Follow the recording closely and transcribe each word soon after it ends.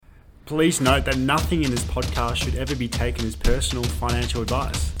Please note that nothing in this podcast should ever be taken as personal financial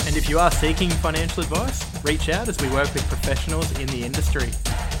advice. And if you are seeking financial advice, reach out as we work with professionals in the industry.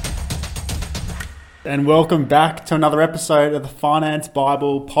 And welcome back to another episode of the Finance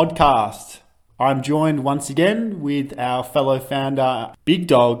Bible podcast. I'm joined once again with our fellow founder, Big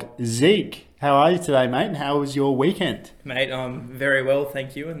Dog Zeke. How are you today, mate? And how was your weekend? Mate, I'm very well,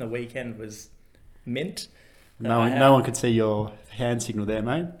 thank you. And the weekend was mint. No one could see your hand signal there,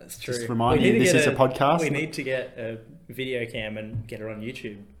 mate. That's true. Just remind you, this is a podcast. We need to get a video cam and get it on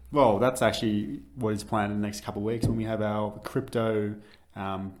YouTube. Well, that's actually what is planned in the next couple of weeks when we have our crypto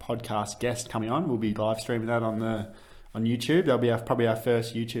podcast guest coming on. We'll be live streaming that on YouTube. That'll be probably our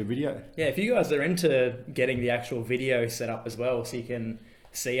first YouTube video. Yeah, if you guys are into getting the actual video set up as well, so you can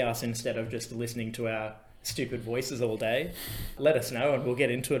see us instead of just listening to our stupid voices all day, let us know and we'll get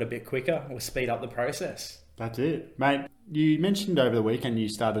into it a bit quicker. We'll speed up the process. That's it. Mate, you mentioned over the weekend you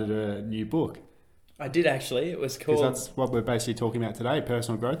started a new book. I did actually. It was called... Because that's what we're basically talking about today,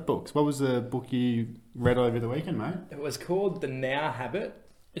 personal growth books. What was the book you read over the weekend, mate? It was called The Now Habit.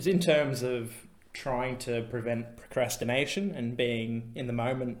 It's in terms of trying to prevent procrastination and being in the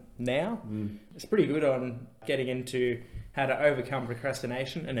moment now. It's pretty good on getting into how to overcome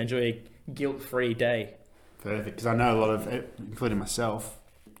procrastination and enjoy a guilt-free day. Perfect, because I know a lot of, including myself,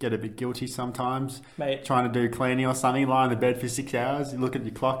 get a bit guilty sometimes. Mate, trying to do cleaning or something, lie in the bed for 6 hours, you look at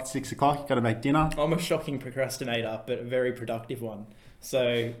your clock, it's 6 o'clock, you've got to make dinner. I'm a shocking procrastinator, but a very productive one.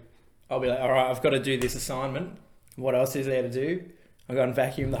 So I'll be like, all right, I've got to do this assignment. What else is there to do? I'll go and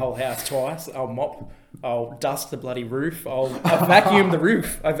vacuum the whole house twice. I'll mop. I'll dust the bloody roof. I'll vacuum the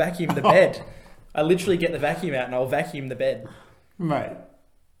roof. I vacuum the bed. I literally get the vacuum out and I'll vacuum the bed. Mate,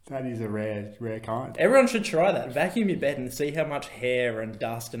 that is a rare kind. Everyone should try that. Vacuum your bed and see how much hair and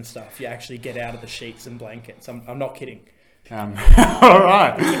dust and stuff you actually get out of the sheets and blankets. I'm not kidding. All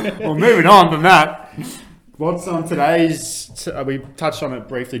right. Well, moving on from that. What's on today's... We touched on it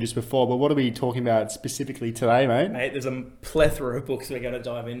briefly just before, but what are we talking about specifically today, mate? Mate, there's a plethora of books we're going to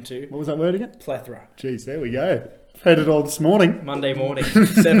dive into. What was that word again? Plethora. Jeez, there we go. Heard it all this morning. Monday morning,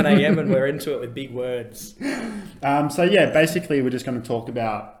 7 a.m. and we're into it with big words. So yeah, basically we're just going to talk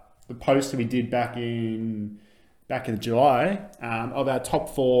about the post that we did back in July of our top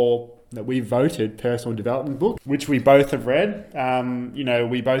 4 that we voted personal development book, which we both have read.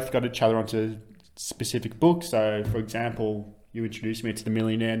 We both got each other onto specific books. So, for example, you introduced me to The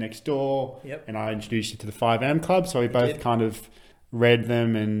Millionaire Next Door, yep, and I introduced you to the 5am Club. So we both kind of read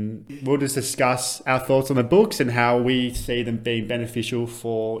them, and we'll just discuss our thoughts on the books and how we see them being beneficial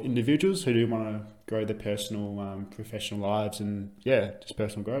for individuals who do want to grow their personal, professional lives and, just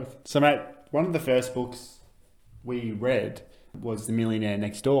personal growth. So, mate, one of the first books we read was The Millionaire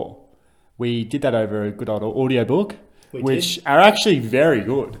Next Door. We did that over a good old audiobook, which are actually very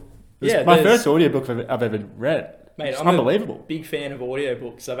good. It's my first audiobook I've ever read. Mate, it's I'm unbelievable. A big fan of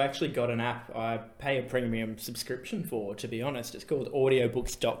audiobooks. I've actually got an app I pay a premium subscription for, to be honest. It's called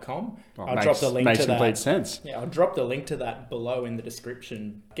audiobooks.com. I'll drop the link to that. Makes complete sense. Yeah, I'll drop the link to that below in the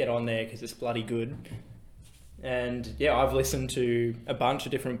description. Get on there because it's bloody good. And I've listened to a bunch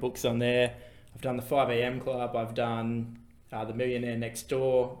of different books on there. I've done the 5am Club. I've done The Millionaire Next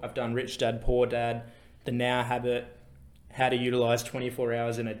Door. I've done Rich Dad, Poor Dad, The Now Habit, How to Utilize 24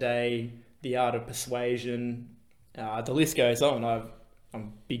 Hours in a Day, The Art of Persuasion. The list goes on. I'm a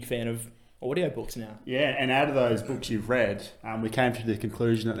big fan of audiobooks now. Yeah, and out of those books you've read, we came to the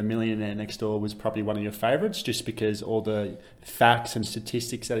conclusion that The Millionaire Next Door was probably one of your favourites, just because all the facts and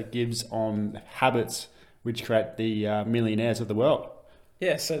statistics that it gives on habits which create the millionaires of the world.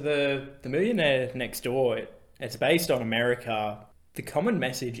 Yeah, so the Millionaire Next Door, it's based on America. The common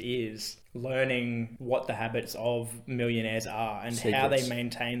message is learning what the habits of millionaires are and how they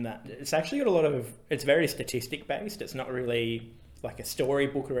maintain that. It's actually got it's very statistic based. It's not really like a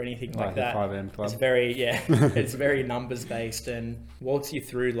storybook or anything like that. 5am Club. It's very, it's very numbers based and walks you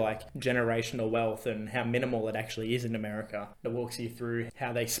through like generational wealth and how minimal it actually is in America. It walks you through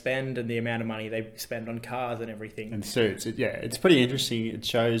how they spend and the amount of money they spend on cars and everything. And suits. It's pretty interesting. It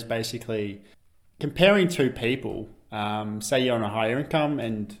shows basically comparing two people. Say you're on a higher income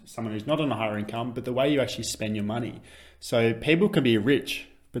and someone who's not on a higher income, but the way you actually spend your money. So people can be rich,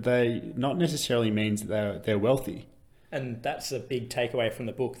 but they not necessarily means that they're wealthy. And that's a big takeaway from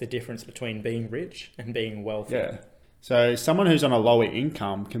the book, the difference between being rich and being wealthy. Yeah. So someone who's on a lower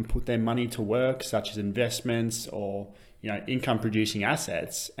income can put their money to work, such as investments or income producing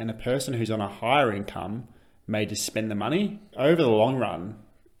assets, and a person who's on a higher income may just spend the money. Over the long run,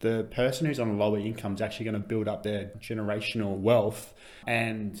 the person who's on a lower income is actually going to build up their generational wealth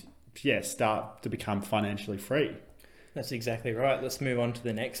and start to become financially free. That's exactly right. Let's move on to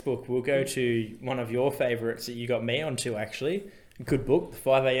the next book. We'll go to one of your favourites that you got me onto, actually. A good book, The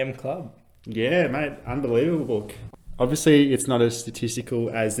 5am Club. Yeah, mate, unbelievable book. Obviously, it's not as statistical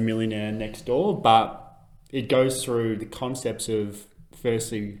as The Millionaire Next Door, but it goes through the concepts of,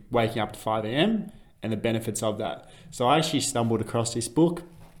 firstly, waking up to 5 a.m. and the benefits of that. So I actually stumbled across this book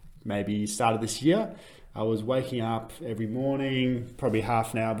maybe start of this year. I was waking up every morning, probably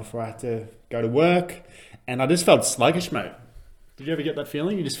half an hour before I had to go to work, and I just felt sluggish, mate. Did you ever get that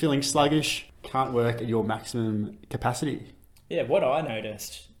feeling? You're just feeling sluggish, can't work at your maximum capacity. Yeah, what I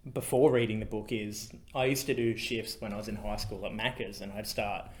noticed before reading the book is I used to do shifts when I was in high school at Macca's, and I'd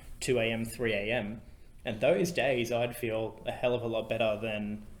start 2 a.m, 3 a.m. And those days I'd feel a hell of a lot better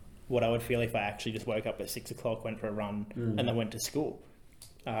than what I would feel if I actually just woke up at 6 o'clock, went for a run, and then went to school.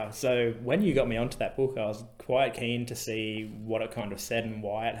 So when you got me onto that book, I was quite keen to see what it kind of said and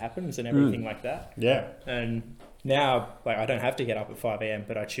why it happens and everything like that. Yeah. And now, like, I don't have to get up at 5 a.m,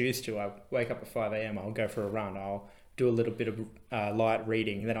 but I choose to. I wake up at 5 a.m, I'll go for a run, I'll do a little bit of light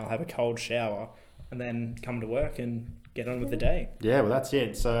reading, then I'll have a cold shower, and then come to work and get on with the day. Yeah, well, that's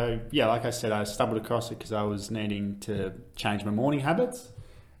it. So, yeah, like I said, I stumbled across it because I was needing to change my morning habits.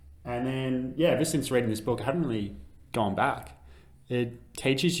 And then, yeah, ever since reading this book, I haven't really gone back. It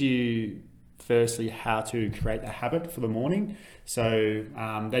teaches you, firstly, how to create a habit for the morning. So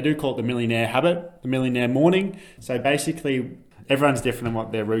they do call it the millionaire habit, the millionaire morning. So basically, everyone's different in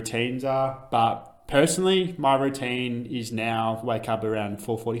what their routines are. But personally, my routine is now wake up around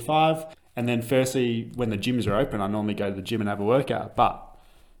 4:45. And then firstly, when the gyms are open, I normally go to the gym and have a workout. But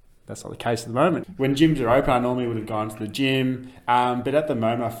that's not the case at the moment. When gyms are open, I normally would have gone to the gym. But at the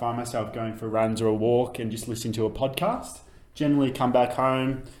moment, I find myself going for runs or a walk and just listening to a podcast. Generally come back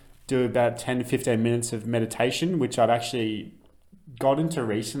home, do about 10 to 15 minutes of meditation, which I've actually got into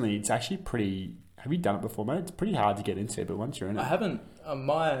recently. It's actually pretty... Have you done it before, mate? It's pretty hard to get into, but once you're in it... I haven't.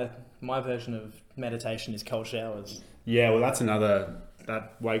 My version of meditation is cold showers. Yeah, well, that's another...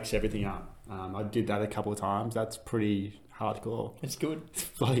 That wakes everything up. I did that a couple of times. That's pretty hardcore. It's good. It's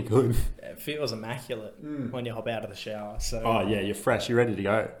bloody good. It feels immaculate when you hop out of the shower. So oh, yeah, you're fresh. You're ready to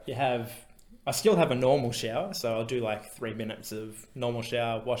go. I still have a normal shower, so I'll do like 3 minutes of normal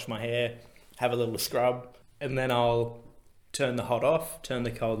shower, wash my hair, have a little scrub, and then I'll turn the hot off, turn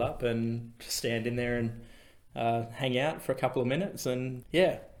the cold up, and stand in there and hang out for a couple of minutes, and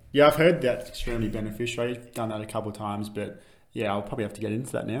yeah. Yeah, I've heard that's extremely beneficial. I've done that a couple of times, but yeah, I'll probably have to get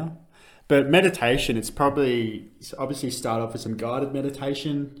into that now. But meditation, it's obviously start off with some guided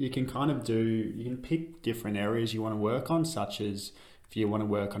meditation. You can pick different areas you want to work on, such as if you want to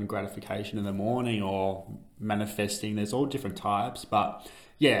work on gratification in the morning or manifesting. There's all different types. But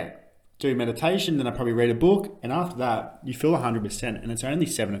yeah, do meditation, then I probably read a book. And after that, you feel 100%. And it's only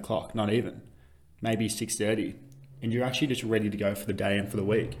 7 o'clock, not even. Maybe 6:30. And you're actually just ready to go for the day and for the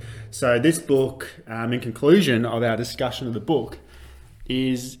week. So this book, in conclusion of our discussion of the book,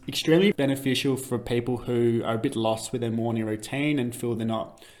 is extremely beneficial for people who are a bit lost with their morning routine and feel they're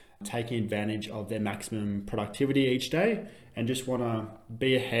not taking advantage of their maximum productivity each day and just want to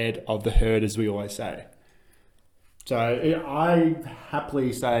be ahead of the herd, as we always say. So I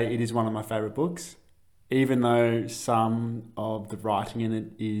happily say it is one of my favourite books, even though some of the writing in it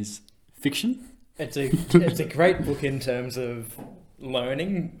is fiction. It's a great book in terms of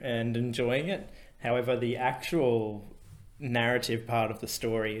learning and enjoying it. However, the actual narrative part of the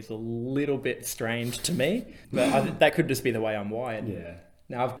story is a little bit strange to me, but that could just be the way I'm wired. Yeah.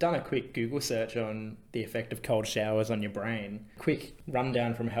 Now, I've done a quick Google search on the effect of cold showers on your brain. Quick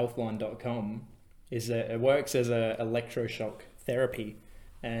rundown from healthline.com is that it works as a electroshock therapy,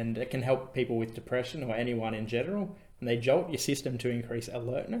 and it can help people with depression or anyone in general, and they jolt your system to increase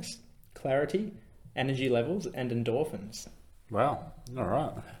alertness, clarity, energy levels, and endorphins. Wow. All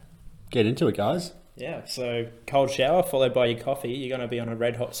right. Get into it, guys. Yeah, so cold shower followed by your coffee, you're going to be on a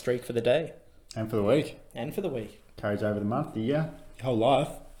red hot streak for the day. And for the week. And for the week. Carries over the month, the year, your whole life.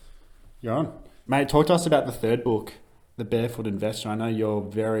 You're on. Mate, talk to us about the third book, The Barefoot Investor. I know you're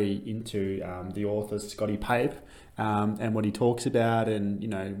very into the author, Scotty Pape, and what he talks about and, you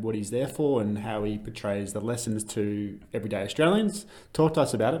know, what he's there for and how he portrays the lessons to everyday Australians. Talk to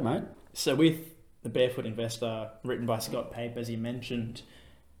us about it, mate. So with The Barefoot Investor, written by Scott Pape, as he mentioned,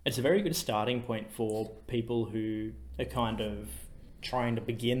 it's a very good starting point for people who are kind of trying to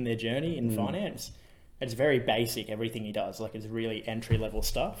begin their journey in finance. It's very basic, everything he does. Like, it's really entry-level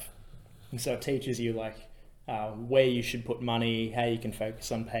stuff. And so it teaches you, like, where you should put money, how you can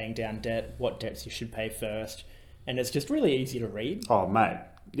focus on paying down debt, what debts you should pay first. And it's just really easy to read. Oh, mate.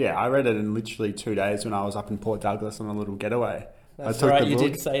 Yeah, I read it in literally 2 days when I was up in Port Douglas on a little getaway. That's took right, the you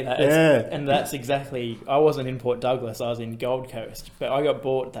book. did say that. Yeah. And that's exactly... I wasn't in Port Douglas, I was in Gold Coast. But I got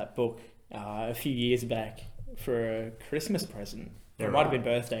bought that book a few years back for a Christmas present. Yeah, it might have right.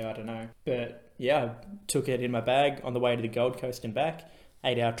 been birthday, I don't know. But yeah, I took it in my bag on the way to the Gold Coast and back.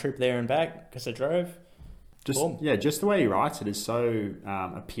 8-hour trip there and back because I drove. Just the way he writes it is so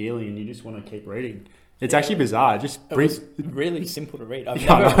appealing, and you just want to keep reading. It's actually bizarre. It was really simple to read. I've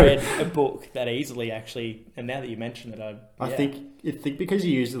Yeah, I never know. read a book that easily, actually. And now that you mention it, I think because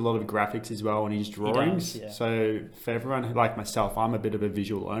he uses a lot of graphics as well in his drawings. does, yeah. So for everyone like myself, I'm a bit of a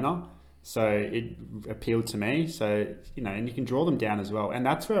visual learner. So it appealed to me. So, and you can draw them down as well. And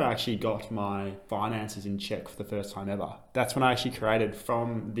that's where I actually got my finances in check for the first time ever. That's when I actually created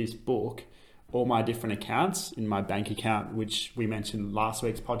from this book all my different accounts in my bank account, which we mentioned last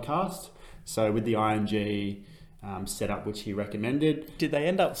week's podcast. So with the ING setup, which he recommended. Did they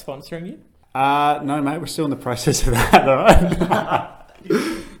end up sponsoring you? No, mate, we're still in the process of that, all right?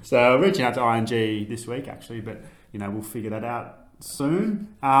 So I'm reaching out to ING this week, actually, but, we'll figure that out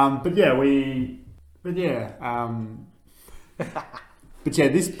soon. But yeah,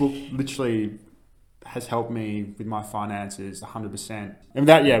 this book literally has helped me with my finances 100%. And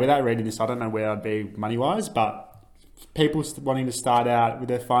without reading this, I don't know where I'd be money-wise, but people wanting to start out with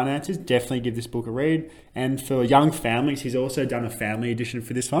their finances, definitely give this book a read. And for young families, he's also done a family edition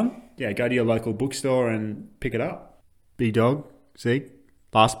for this one. Yeah, go to your local bookstore and pick it up. Big Dog, Zeke,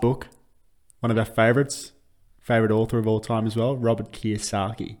 last book, one of our favourites, favourite author of all time as well, Robert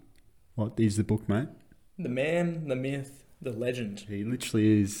Kiyosaki. What is the book, mate? The man, the myth, the legend. He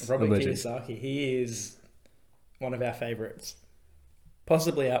literally is Robert a legend. Kiyosaki. He is one of our favourites.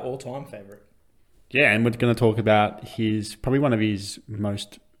 Possibly our all-time favourite. Yeah, and we're going to talk about probably one of his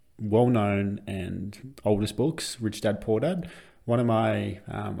most well-known and oldest books, Rich Dad, Poor Dad.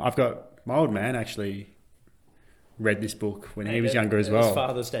 I've got my old man actually read this book when he was younger as well. It was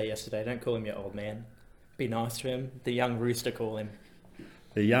Father's Day yesterday. Don't call him your old man. Be nice to him. The young rooster, call him.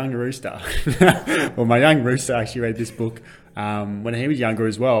 The young rooster. Well, my young rooster actually read this book when he was younger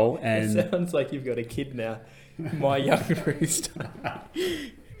as well. And It sounds like you've got a kid now. My young rooster.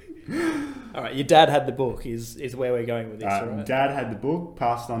 All right, your dad had the book is where we're going with this, right? Dad had the book,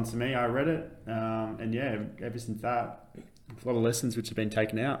 passed it on to me. I read it. And yeah, ever since that, a lot of lessons which have been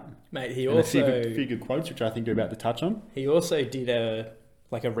taken out. Mate, he And also... a few good quotes, which I think you're about to touch on. He also did a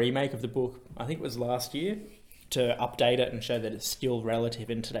remake of the book, I think it was last year, to update it and show that it's still relative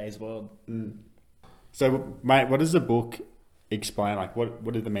in today's world. Mm. So, mate, what does the book explain? Like,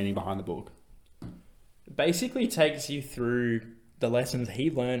 what is the meaning behind the book? It basically takes you through the lessons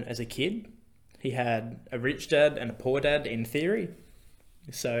he learned as a kid. He had a rich dad and a poor dad in theory.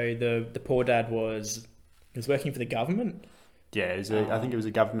 So the poor dad was working for the government. Yeah, I think it was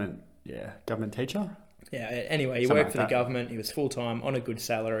a government teacher. Yeah, anyway, he Something worked like for the that. government. He was full-time on a good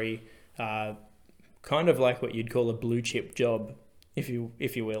salary, kind of like what you'd call a blue chip job, if you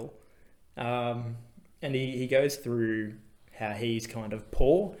will. And he goes through how he's kind of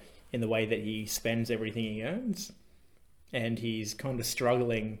poor in the way that he spends everything he earns, and he's kind of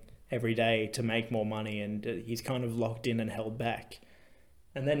struggling every day to make more money, and he's kind of locked in and held back.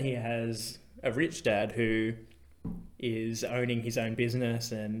 And then he has a rich dad who is owning his own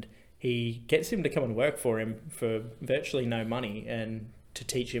business, and he gets him to come and work for him for virtually no money and to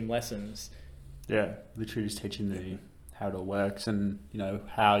teach him lessons. Yeah, literally just teaching how it all works, and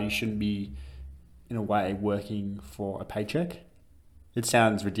how you shouldn't be, in a way, working for a paycheck. It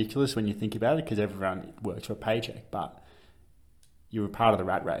sounds ridiculous when you think about it, because everyone works for a paycheck, but you're a part of the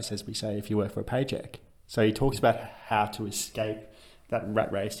rat race, as we say, if you work for a paycheck. So he talks about how to escape that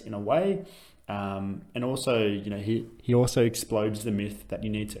rat race in a way. And also, he also explodes the myth that you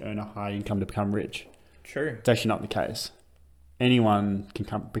need to earn a high income to become rich. True. It's actually not the case. Anyone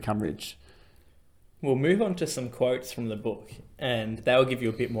can become rich. We'll move on to some quotes from the book, and they'll give you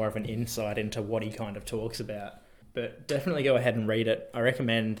a bit more of an insight into what he kind of talks about. But definitely go ahead and read it. I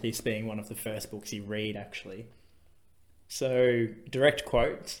recommend this being one of the first books you read, actually. So, direct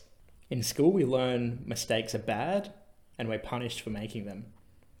quotes. In school, we learn mistakes are bad, and we're punished for making them.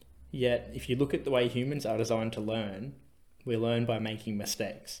 Yet, if you look at the way humans are designed to learn, we learn by making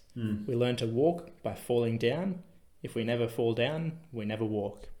mistakes. We learn to walk by falling down. If we never fall down, we never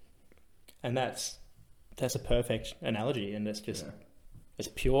walk. And that's a perfect analogy, and it's just it's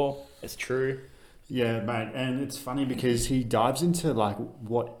pure, it's true. Yeah, mate, and it's funny because he dives into like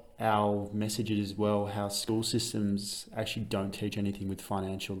what our message is as well, how school systems actually don't teach anything with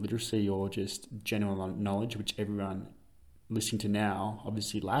financial literacy or just general knowledge, which everyone listening to now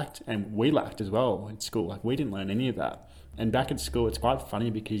obviously lacked, and we lacked as well at school. Like, we didn't learn any of that. And back at school, it's quite funny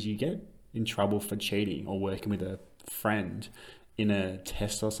because you get in trouble for cheating or working with a friend in a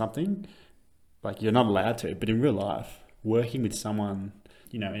test or something. Like, you're not allowed to, but in real life, working with someone,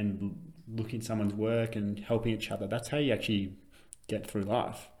 and looking at someone's work and helping each other, that's how you actually get through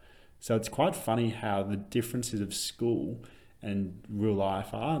life. So it's quite funny how the differences of school and real life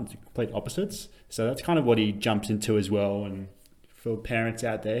are complete opposites. So that's kind of what he jumps into as well. And for parents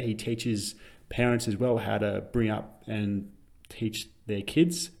out there, he teaches parents as well how to bring up and teach their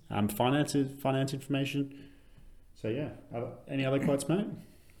kids finance information. So yeah, any other quotes, mate?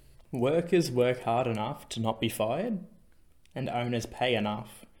 Workers work hard enough to not be fired, and owners pay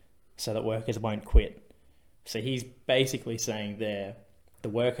enough so that workers won't quit. So he's basically saying there, the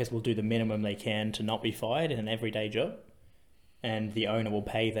workers will do the minimum they can to not be fired in an everyday job, and the owner will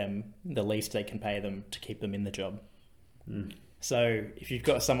pay them the least they can pay them to keep them in the job. So if you've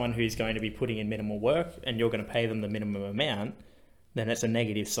got someone who's going to be putting in minimal work and you're going to pay them the minimum amount, then it's a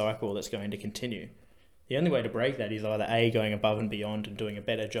negative cycle that's going to continue. The only way to break that is either A, going above and beyond and doing a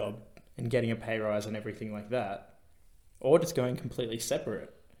better job and getting a pay rise and everything like that, or just going completely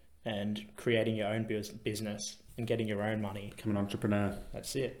separate and creating your own business and getting your own money. Become an entrepreneur.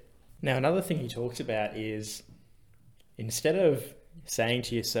 That's it. Now, another thing he talks about is, instead of saying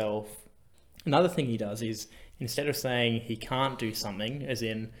to yourself, another thing he does is, instead of saying he can't do something, as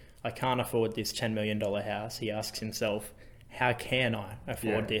in, I can't afford this $10 million house, he asks himself, how can I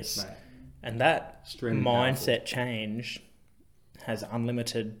afford this? Mate. And that mindset change has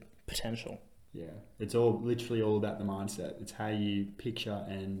unlimited potential. Yeah, it's literally all about the mindset. It's how you picture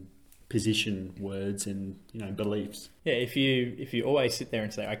and position words and beliefs. Yeah, if you always sit there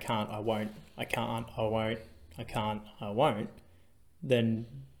and say, I can't, I won't, I can't, I won't, I can't, I won't, then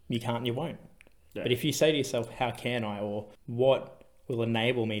you can't and you won't. Yeah. But if you say to yourself, how can I, or what will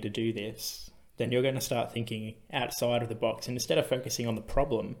enable me to do this, then you're going to start thinking outside of the box. And instead of focusing on the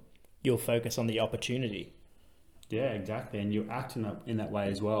problem, you'll focus on the opportunity. Yeah, exactly. And you act in that way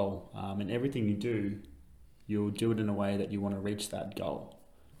as well. And everything you do, you'll do it in a way that you want to reach that goal.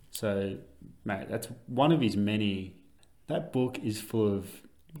 So, mate, that's one of his many. That book is full of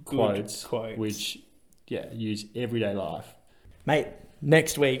quotes, which, use everyday life. Mate,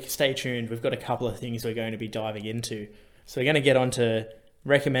 next week, stay tuned. We've got a couple of things we're going to be diving into. So we're going to get on to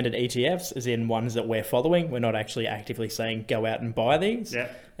recommended ETFs, as in ones that we're following. We're not actually actively saying go out and buy these. Yeah.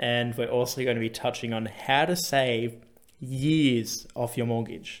 And we're also going to be touching on how to save years off your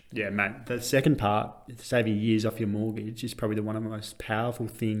mortgage. Yeah, mate. The second part, saving years off your mortgage, is probably one of the most powerful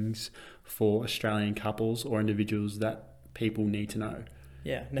things for Australian couples or individuals that people need to know.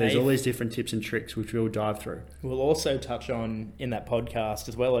 Yeah. There's all these different tips and tricks which we'll dive through. We'll also touch on in that podcast,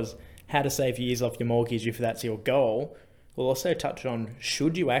 as well as how to save years off your mortgage if that's your goal. We'll also touch on,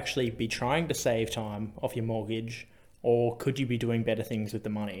 should you actually be trying to save time off your mortgage, or could you be doing better things with the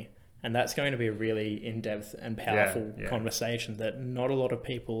money? And that's going to be a really in-depth and powerful conversation that not a lot of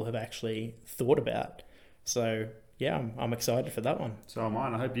people have actually thought about. So, yeah, I'm excited for that one. So am I,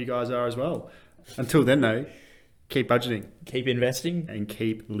 and I hope you guys are as well. Until then, though, keep budgeting. Keep investing. And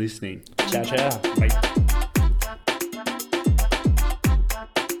keep listening. Ciao, ciao. Bye.